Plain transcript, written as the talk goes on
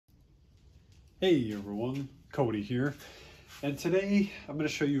Hey everyone, Cody here, and today I'm going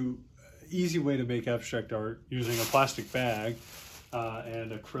to show you an easy way to make abstract art using a plastic bag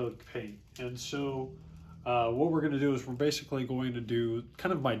and acrylic paint. And so what we're going to do is we're basically going to do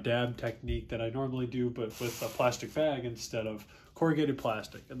kind of my dab technique that I normally do, but with a plastic bag instead of corrugated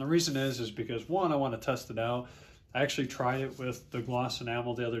plastic. And the reason is because one, I want to test it out. I actually tried it with the gloss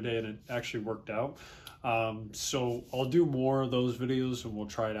enamel the other day and it actually worked out. So I'll do more of those videos and we'll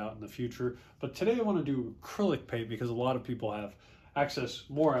try it out in the future. But today I want to do acrylic paint because a lot of people have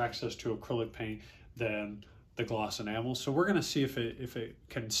more access to acrylic paint than the gloss enamel. So we're going to see if it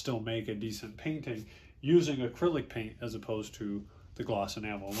can still make a decent painting using acrylic paint as opposed to the gloss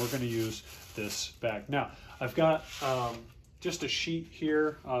enamel. And we're going to use this bag. Now I've got just a sheet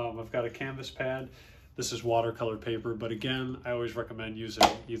here. I've got a canvas pad. This is watercolor paper, but again, I always recommend using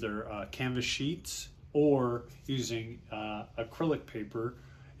either canvas sheets or using acrylic paper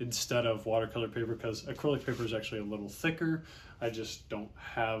instead of watercolor paper, because acrylic paper is actually a little thicker. I just don't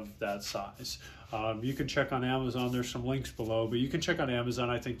have that size. You can check on Amazon, there's some links below, but you can check on Amazon.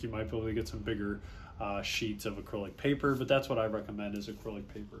 I think you might be able to get some bigger sheets of acrylic paper, but that's what I recommend is acrylic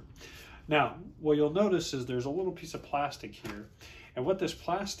paper. Now, what you'll notice is there's a little piece of plastic here. And what this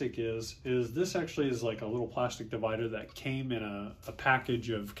plastic is this actually is like a little plastic divider that came in a package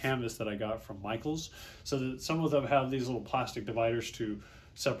of canvas that I got from Michael's. So that some of them have these little plastic dividers to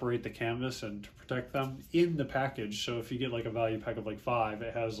separate the canvas and to protect them in the package. So if you get like a value pack of like 5,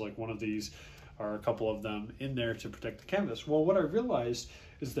 it has like one of these or a couple of them in there to protect the canvas. Well, what I realized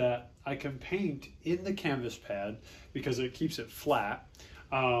is that I can paint in the canvas pad because it keeps it flat.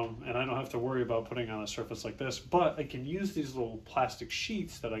 And I don't have to worry about putting on a surface like this, but I can use these little plastic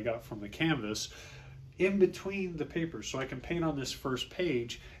sheets that I got from the canvas in between the papers. So I can paint on this first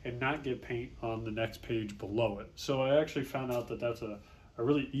page and not get paint on the next page below it. So I actually found out that that's a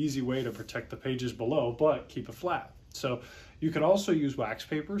really easy way to protect the pages below, but keep it flat. So you can also use wax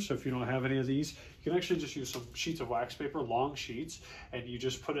paper. So if you don't have any of these, you can actually just use some sheets of wax paper, long sheets, and you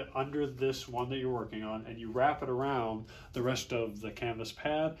just put it under this one that you're working on and you wrap it around the rest of the canvas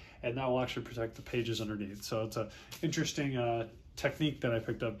pad, and that will actually protect the pages underneath. So it's an interesting technique that I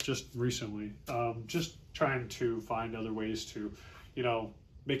picked up just recently, just trying to find other ways to,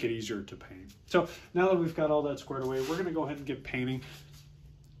 make it easier to paint. So now that we've got all that squared away, we're gonna go ahead and get painting.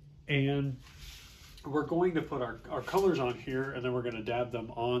 And we're going to put our colors on here, and then we're going to dab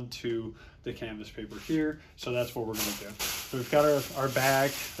them onto the canvas paper here. So that's what we're going to do. So we've got our bag.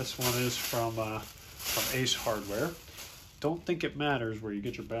 This one is from Ace Hardware. Don't think it matters where you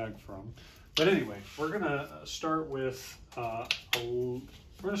get your bag from. But anyway, we're going to start with the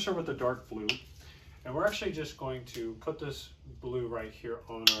dark blue, and we're actually just going to put this blue right here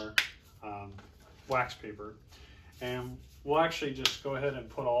on our wax paper, and we'll actually just go ahead and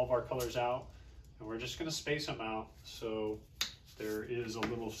put all of our colors out. And we're just going to space them out so there is a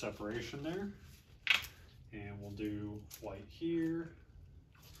little separation there. And we'll do white here.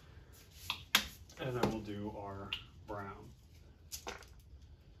 And then we'll do our brown.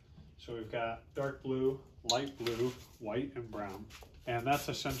 So we've got dark blue, light blue, white, and brown. And that's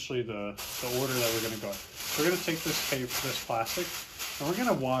essentially the order that we're going to go. So we're going to take this paper, this plastic, and we're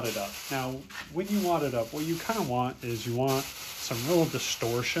going to wad it up. Now, when you wad it up, what you kind of want is you want some real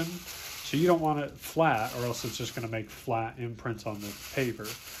distortion. So you don't want it flat, or else it's just going to make flat imprints on the paper.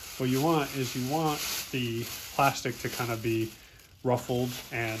 What you want is the plastic to kind of be ruffled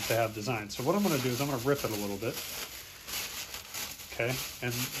and to have design. So what I'm going to do is I'm going to rip it a little bit. Okay,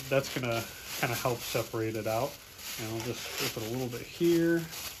 and that's going to kind of help separate it out. And I'll just rip it a little bit here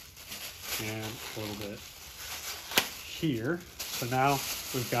and a little bit here. So now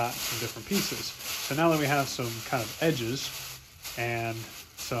we've got some different pieces. So now that we have some kind of edges and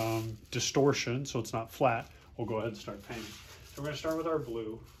some distortion, so it's not flat, we'll go ahead and start painting. So we're going to start with our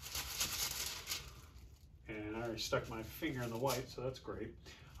blue. And I already stuck my finger in the white, so that's great.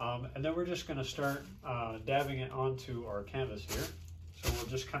 And then we're just going to start dabbing it onto our canvas here. So we'll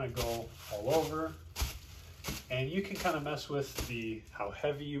just kind of go all over. And you can kind of mess with how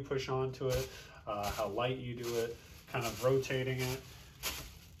heavy you push onto it, how light you do it, kind of rotating it.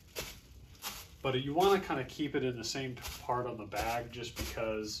 But you want to kind of keep it in the same part on the bag, just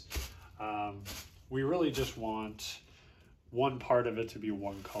because we really just want one part of it to be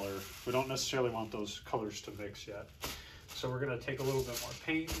one color. We don't necessarily want those colors to mix yet. So we're going to take a little bit more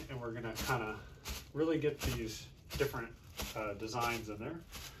paint, and we're going to kind of really get these different designs in there.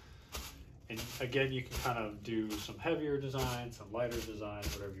 And again, you can kind of do some heavier designs, some lighter designs,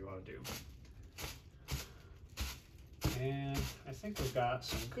 whatever you want to do. And I think we've got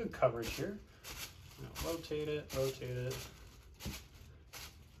some good coverage here. Rotate it,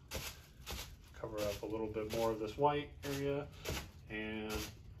 up a little bit more of this white area, and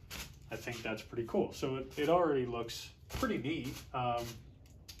I think that's pretty cool. So it already looks pretty neat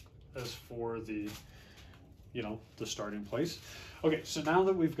as for the, you know, the starting place. Okay, so now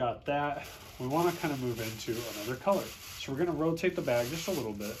that we've got that, we want to kind of move into another color. So we're going to rotate the bag just a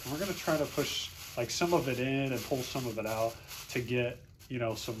little bit, and we're going to try to push like some of it in and pull some of it out to get, you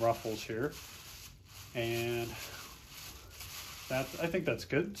know, some ruffles here. And that, I think that's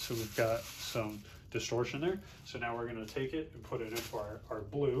good. So we've got some distortion there. So now we're going to take it and put it into our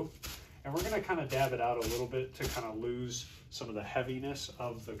blue, and we're going to kind of dab it out a little bit to kind of lose some of the heaviness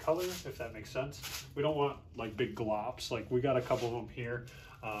of the color, if that makes sense. We don't want like big glops. Like we got a couple of them here.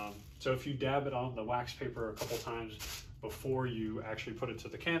 So if you dab it on the wax paper a couple times before you actually put it to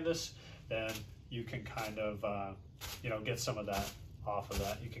the canvas, then you can kind of, you know, get some of that off of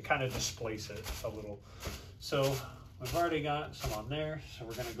that. You can kind of displace it a little. So we've already got some on there. So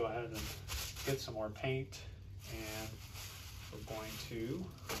we're gonna go ahead and get some more paint, and we're going to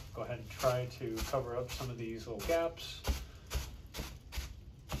go ahead and try to cover up some of these little gaps.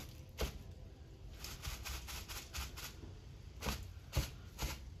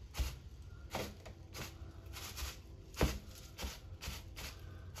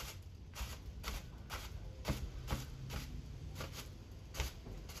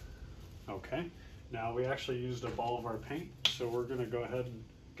 Okay, now we actually used up all of our paint, so we're gonna go ahead and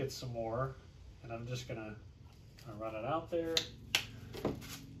get some more, and I'm just gonna run it out there, and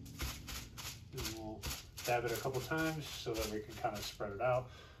we'll dab it a couple times so that we can kind of spread it out,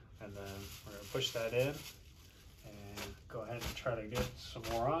 and then we're gonna push that in and go ahead and try to get some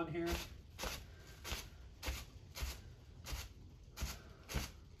more on here.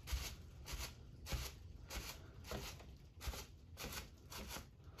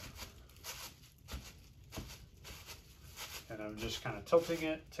 And I'm just kind of tilting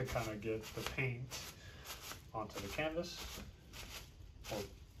it to kind of get the paint onto the canvas, or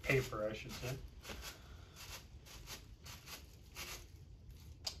paper, I should say.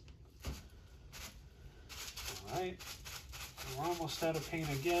 All right, we're almost out of paint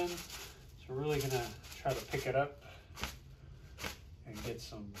again, so we're really gonna try to pick it up and get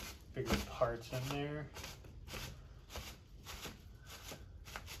some bigger parts in there.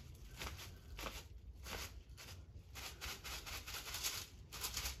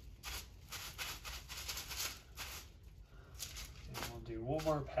 Do one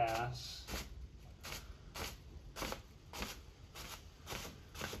more pass.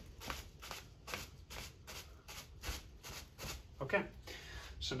 Okay,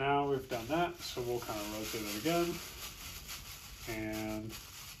 so now we've done that, so we'll kind of rotate it again, and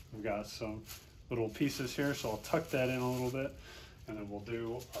we've got some little pieces here, so I'll tuck that in a little bit, and then we'll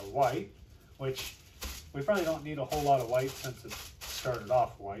do our white, which we probably don't need a whole lot of white since it started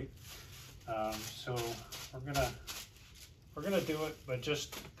off white. So we're gonna do it, but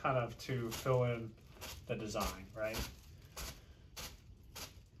just kind of to fill in the design, right?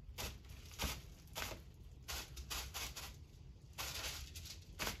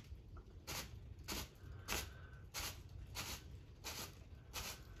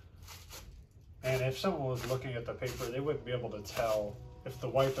 And if someone was looking at the paper, they wouldn't be able to tell if the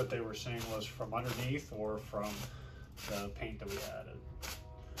white that they were seeing was from underneath or from the paint that we added.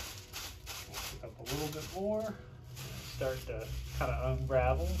 We'll pick up a little bit more. Start to kind of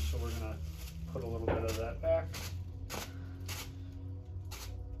unravel, so we're going to put a little bit of that back.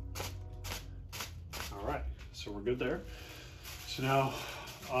 All right, so we're good there. So now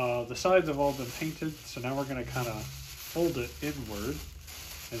the sides have all been painted, so now we're going to kind of fold it inward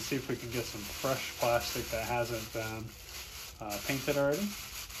and see if we can get some fresh plastic that hasn't been painted already.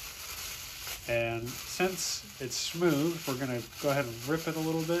 And since it's smooth, we're going to go ahead and rip it a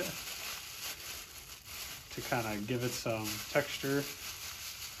little bit to kind of give it some texture,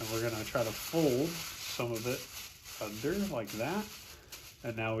 and we're going to try to fold some of it under like that,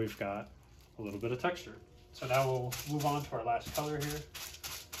 and now we've got a little bit of texture. So now we'll move on to our last color here.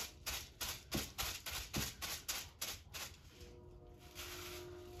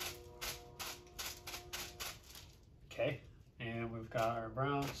 Okay, and we've got our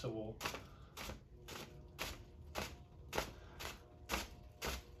brown, so we'll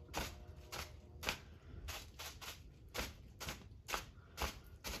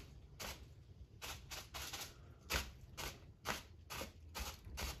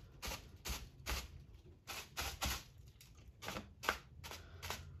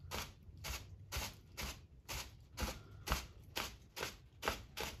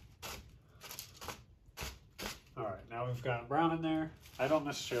now we've got brown in there. I don't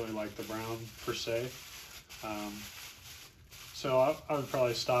necessarily like the brown per se. So I would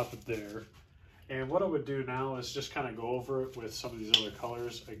probably stop it there. And what I would do now is just kind of go over it with some of these other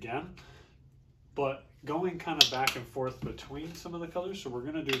colors again, but going kind of back and forth between some of the colors. So we're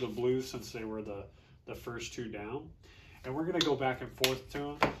going to do the blues since they were the first two down, and we're going to go back and forth to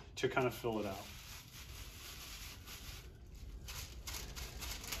them to kind of fill it out.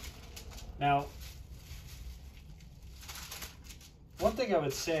 Now, one thing I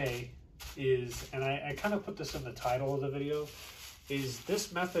would say is, and I kind of put this in the title of the video, is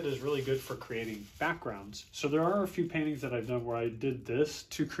this method is really good for creating backgrounds. So there are a few paintings that I've done where I did this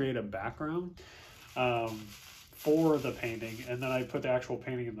to create a background for the painting, and then I put the actual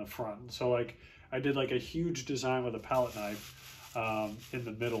painting in the front. So like I did like a huge design with a palette knife in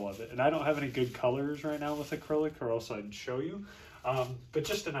the middle of it. And I don't have any good colors right now with acrylic, or else I'd show you. But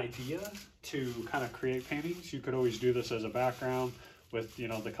just an idea to kind of create paintings. You could always do this as a background with, you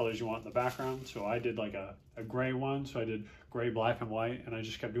know, the colors you want in the background. So I did like a gray one. So I did gray, black, and white, and I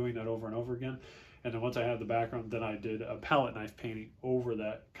just kept doing that over and over again. And then once I had the background, then I did a palette knife painting over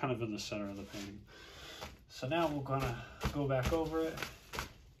that, kind of in the center of the painting. So now we're gonna go back over it.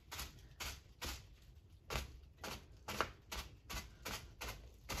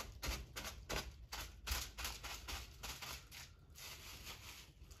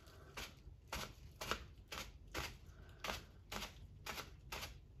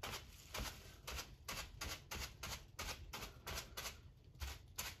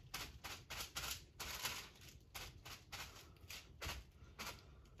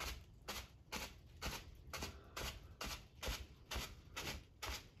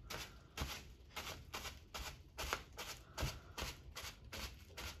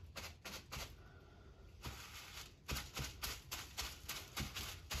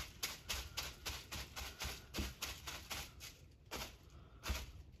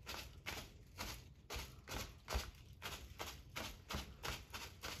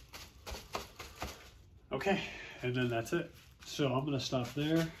 Okay, and then that's it. So I'm gonna stop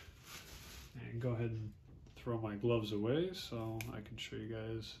there and go ahead and throw my gloves away so I can show you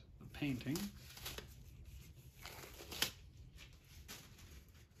guys the painting.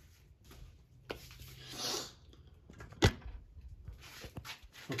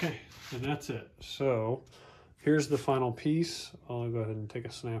 Okay, and that's it. So here's the final piece. I'll go ahead and take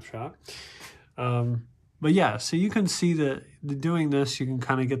a snapshot. But yeah, so you can see that doing this, you can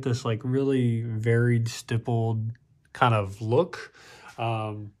kind of get this like really varied, stippled kind of look.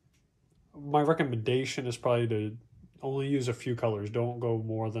 My recommendation is probably to only use a few colors. Don't go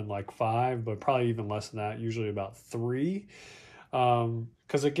more than like 5, but probably even less than that, usually about 3.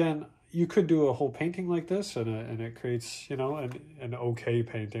 Because again, you could do a whole painting like this and it creates, you know, an okay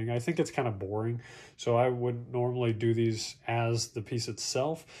painting. I think it's kind of boring, so I wouldn't normally do these as the piece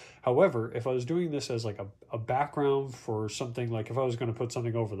itself. However, if I was doing this as like a background for something, like if I was going to put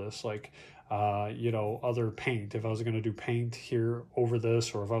something over this, like, you know, other paint, if I was going to do paint here over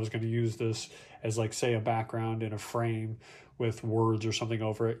this, or if I was going to use this as like, say, a background in a frame with words or something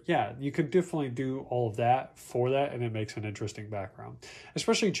over it, yeah, you could definitely do all of that for that, and it makes an interesting background,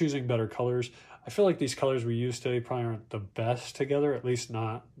 especially choosing better colors. I feel like these colors we use today probably aren't the best together, at least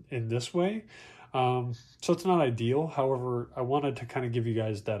not in this way. So it's not ideal. However, I wanted to kind of give you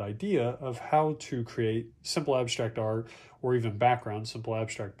guys that idea of how to create simple abstract art, or even backgrounds, simple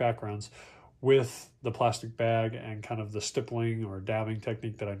abstract backgrounds, with the plastic bag and kind of the stippling or dabbing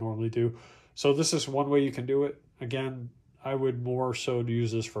technique that I normally do. So this is one way you can do it. Again, I would more so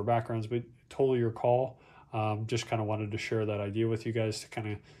use this for backgrounds, but totally your call. Just kind of wanted to share that idea with you guys to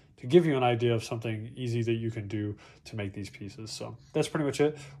kind of to give you an idea of something easy that you can do to make these pieces. So that's pretty much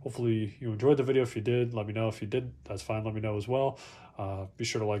it. Hopefully you enjoyed the video. If you did, let me know. If you did, that's fine. Let me know as well. Be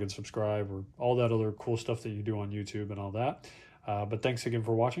sure to like and subscribe, or all that other cool stuff that you do on YouTube and all that. But thanks again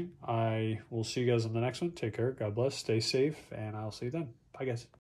for watching. I will see you guys in the next one. Take care. God bless. Stay safe. And I'll see you then. Bye, guys.